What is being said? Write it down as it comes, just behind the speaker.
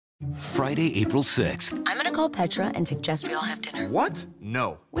Friday, April 6th. I'm gonna call Petra and suggest we all have dinner. What?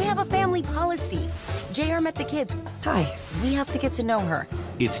 No. We have a family policy. JR met the kids. Hi. We have to get to know her.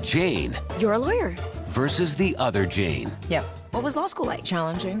 It's Jane You're a lawyer. versus the other Jane. Yep. What was law school like?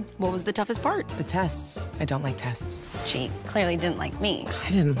 Challenging. What was the toughest part? The tests. I don't like tests. She clearly didn't like me. I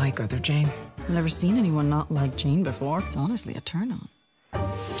didn't like other Jane. I've never seen anyone not like Jane before. It's honestly a turn-on.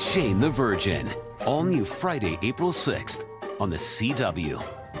 Jane the Virgin. All new Friday, April 6th on the CW.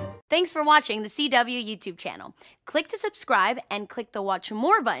 Thanks for watching the CW YouTube channel. Click to subscribe and click the Watch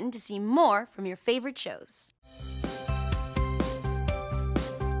More button to see more from your favorite shows.